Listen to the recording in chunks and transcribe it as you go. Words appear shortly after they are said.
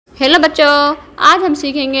Hello बच्चों, आज हम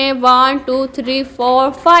सीखेंगे 1 2 3 4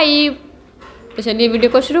 5। तो चलिए वीडियो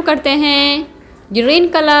को शुरू करते हैं। Green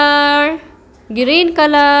colour, green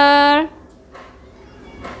colour.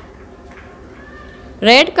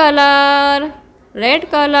 Red colour, red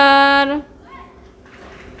colour.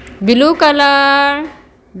 Blue colour,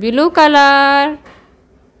 blue colour.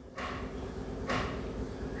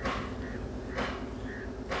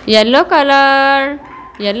 Yellow colour,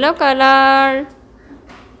 yellow colour.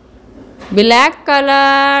 Black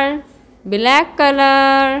colour, black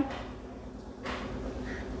colour.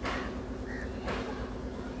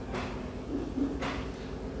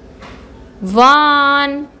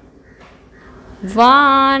 One,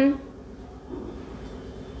 one.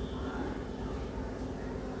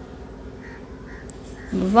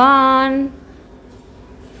 One,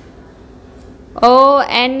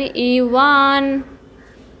 ONE, one,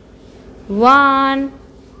 one.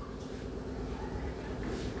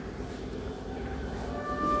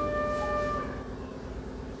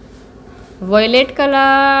 violet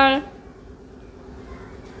color,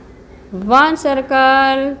 one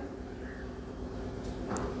circle.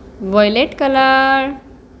 Violet color,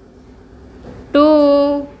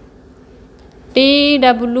 two,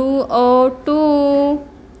 TWO, two.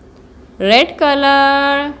 Red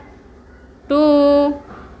color, two.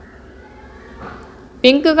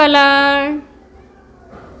 Pink color,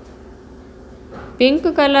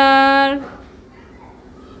 pink color.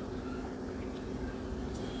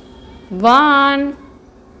 One,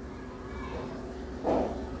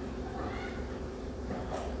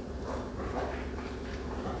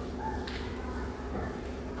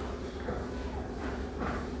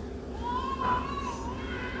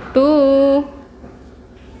 two,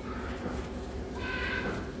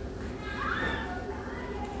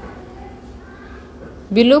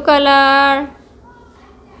 blue color,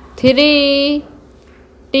 three,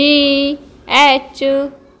 THREE,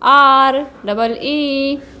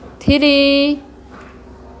 three.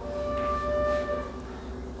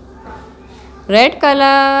 Red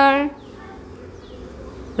color,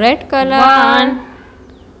 red color.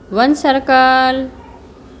 One circle.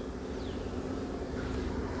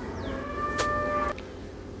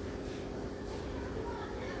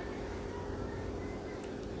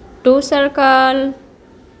 Two circle.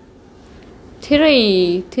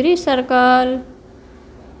 Three circle.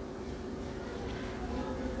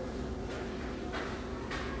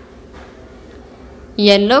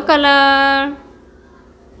 Yellow color,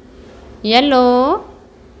 yellow,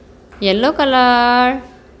 yellow color.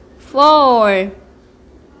 Four,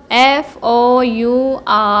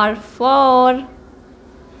 FOUR, four.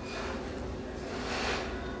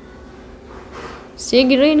 Sea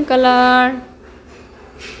green color.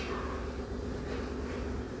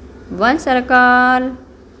 One circle,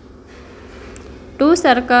 two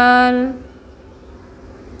circle,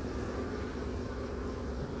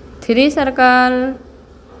 three circle,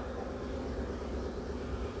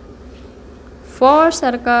 four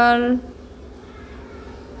circle.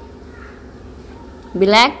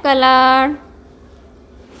 Black color,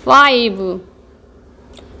 five,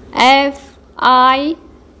 FIVE,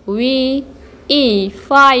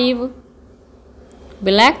 five.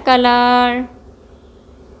 Black color,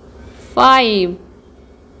 five.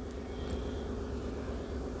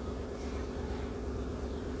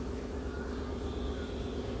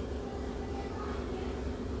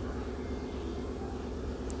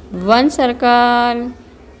 One circle,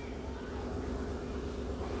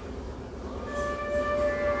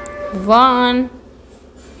 one,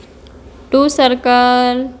 two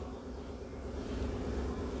circle,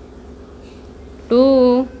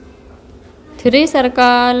 two, three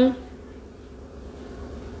circle,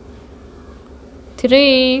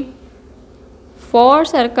 three, four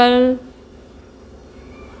circle,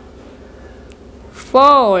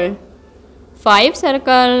 four, five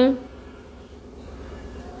circle,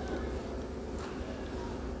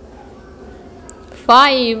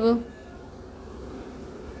 five,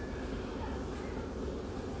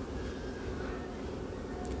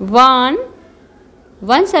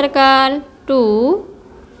 one circle, two,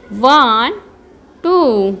 one,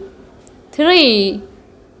 two, three,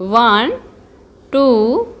 one,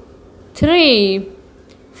 two, three,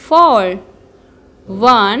 four,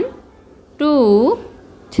 one, two,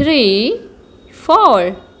 three,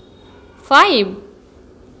 four, five,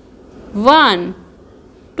 one,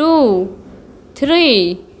 two,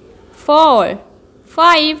 three, four,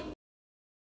 five.